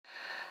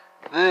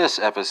This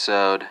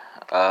episode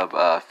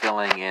of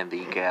Filling in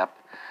the Gap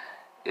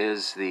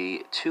is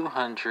the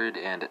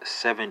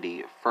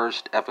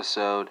 271st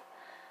episode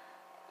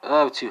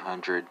of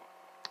 200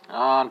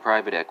 on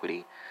private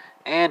equity.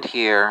 And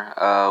here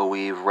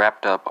we've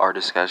wrapped up our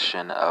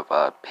discussion of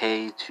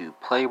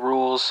pay-to-play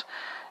rules,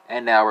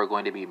 and now we're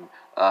going to be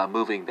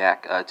moving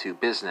back to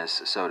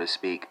business, so to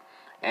speak.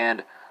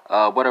 And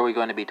what are we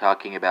going to be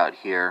talking about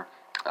here?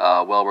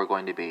 We're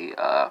going to be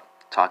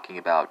talking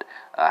about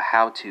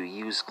how to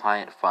use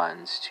client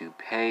funds to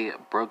pay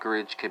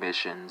brokerage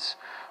commissions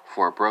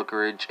for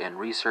brokerage and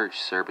research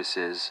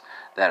services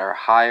that are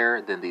higher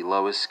than the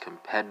lowest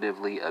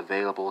competitively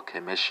available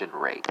commission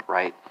rate,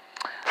 right?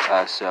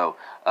 So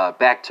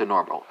back to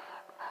normal.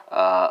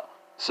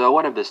 So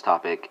what of this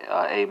topic?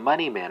 A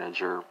money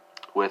manager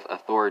with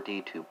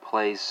authority to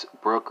place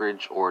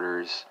brokerage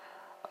orders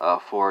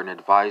for an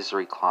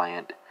advisory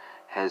client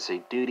has a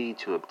duty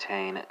to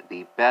obtain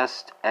the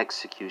best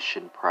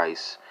execution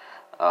price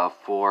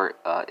for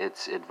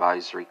its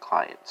advisory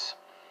clients.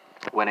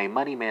 When a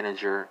money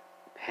manager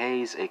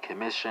pays a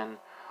commission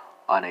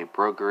on a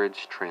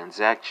brokerage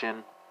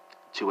transaction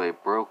to a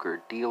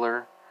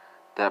broker-dealer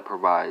that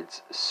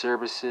provides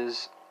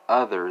services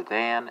other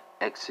than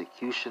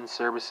execution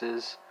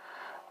services,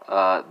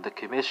 the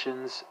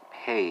commissions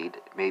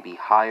paid may be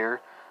higher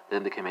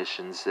than the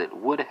commissions that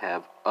would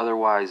have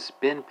otherwise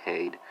been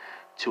paid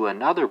to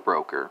another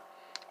broker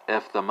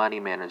if the money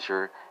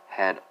manager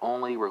had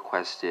only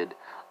requested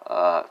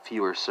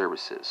fewer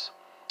services.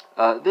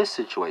 This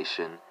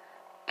situation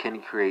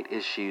can create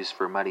issues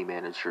for money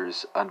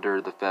managers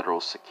under the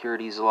federal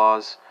securities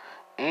laws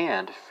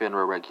and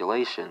FINRA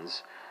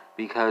regulations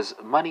because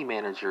money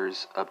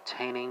managers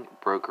obtaining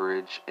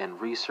brokerage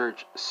and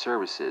research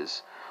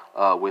services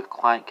with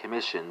client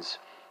commissions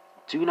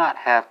do not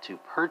have to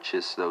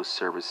purchase those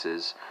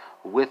services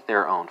with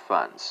their own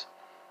funds.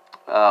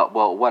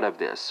 What of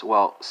this?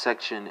 Well,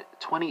 Section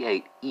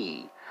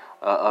 28E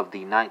of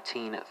the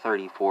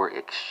 1934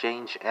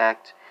 Exchange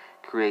Act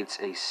creates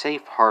a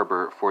safe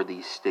harbor for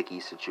these sticky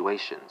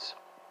situations.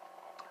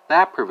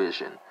 That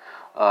provision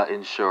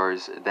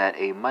ensures that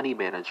a money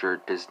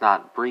manager does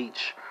not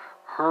breach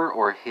her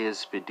or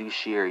his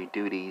fiduciary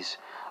duties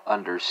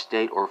under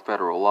state or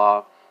federal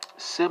law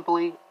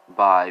simply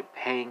by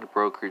paying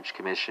brokerage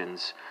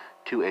commissions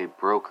to a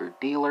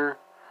broker-dealer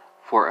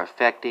for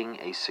effecting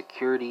a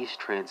securities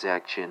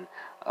transaction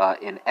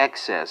in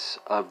excess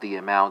of the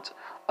amount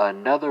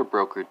another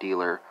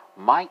broker-dealer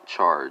might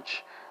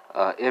charge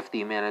if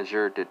the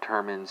manager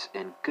determines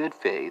in good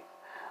faith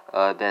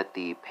that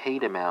the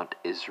paid amount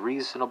is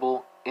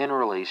reasonable in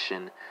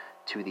relation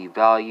to the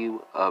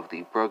value of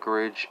the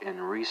brokerage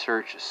and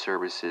research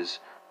services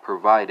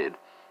provided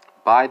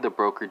by the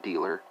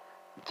broker-dealer,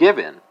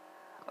 given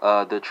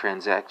the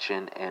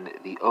transaction and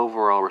the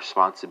overall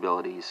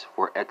responsibilities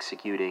for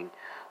executing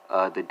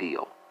the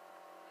deal.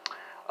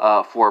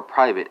 For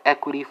private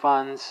equity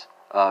funds,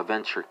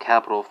 venture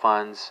capital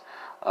funds,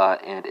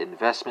 and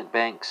investment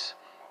banks,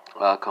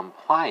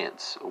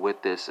 compliance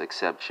with this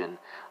exception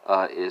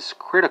is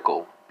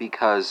critical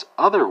because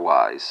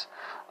otherwise,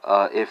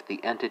 if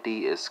the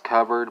entity is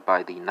covered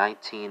by the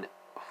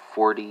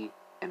 1940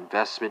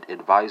 Investment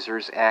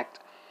Advisors Act,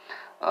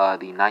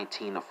 the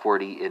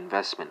 1940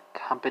 Investment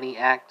Company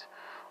Act,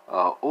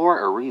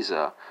 or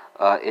ERISA,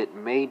 it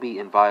may be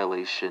in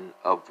violation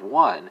of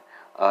one,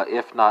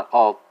 if not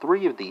all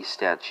three of these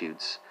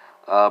statutes,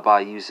 by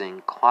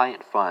using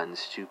client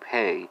funds to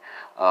pay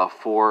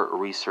for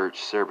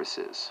research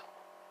services.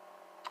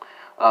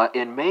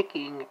 In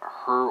making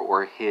her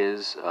or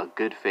his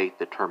good faith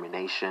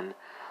determination,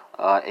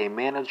 a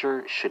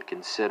manager should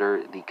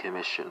consider the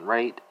commission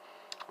rate,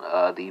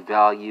 the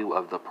value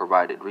of the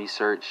provided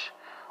research,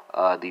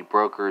 the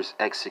broker's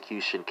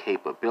execution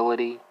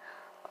capability,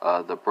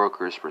 the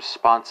broker's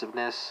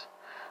responsiveness,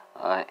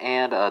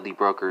 and the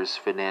broker's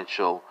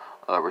financial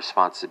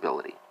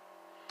responsibility.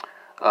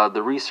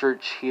 The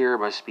research here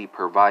must be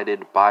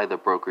provided by the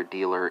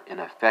broker-dealer in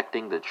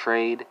effecting the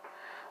trade.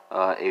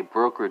 A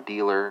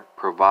broker-dealer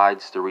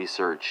provides the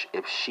research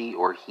if she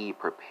or he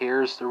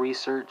prepares the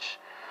research,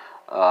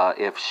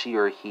 if she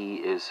or he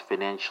is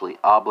financially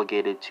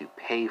obligated to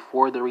pay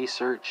for the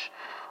research,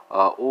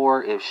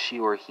 or if she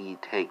or he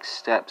takes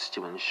steps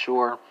to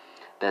ensure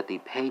that the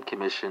paid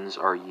commissions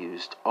are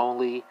used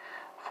only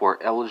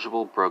for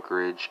eligible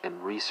brokerage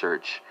and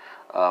research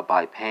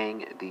by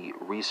paying the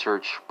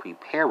research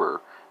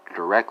preparer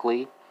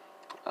directly,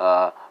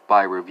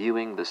 by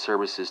reviewing the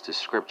services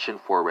description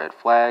for red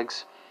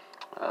flags,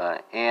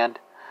 and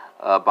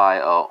by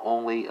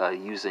only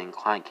using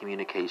client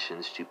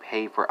communications to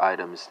pay for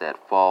items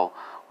that fall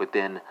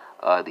within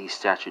the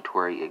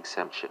statutory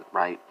exemption,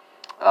 right?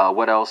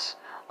 What else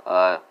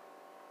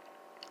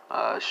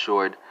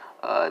should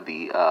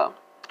the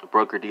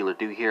broker-dealer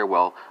do here?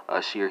 Well,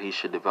 she or he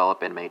should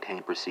develop and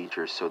maintain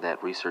procedures so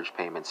that research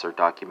payments are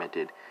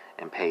documented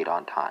and paid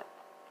on time.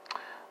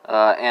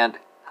 And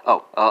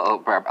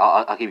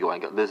I'll keep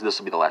going. This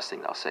will be the last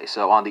thing I'll say.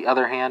 So, on the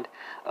other hand,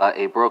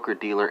 a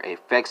broker-dealer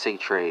effects a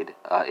trade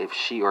if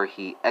she or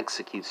he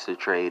executes the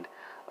trade,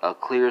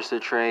 clears the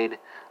trade,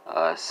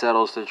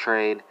 settles the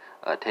trade,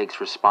 takes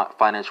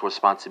financial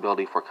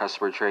responsibility for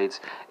customer trades,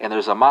 and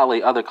there's a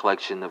motley other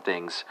collection of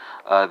things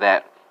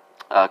that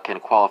can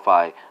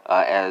qualify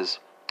as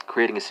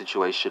creating a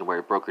situation where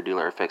a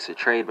broker-dealer affects a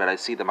trade. But I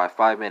see that my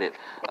 5-minute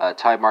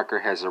time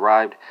marker has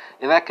arrived,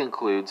 and that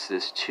concludes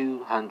this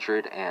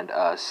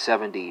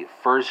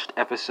 271st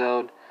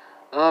episode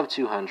of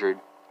 200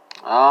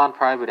 on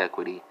private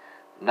equity.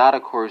 Not,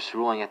 of course,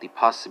 ruling out the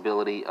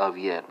possibility of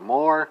yet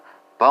more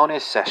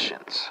bonus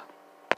sessions.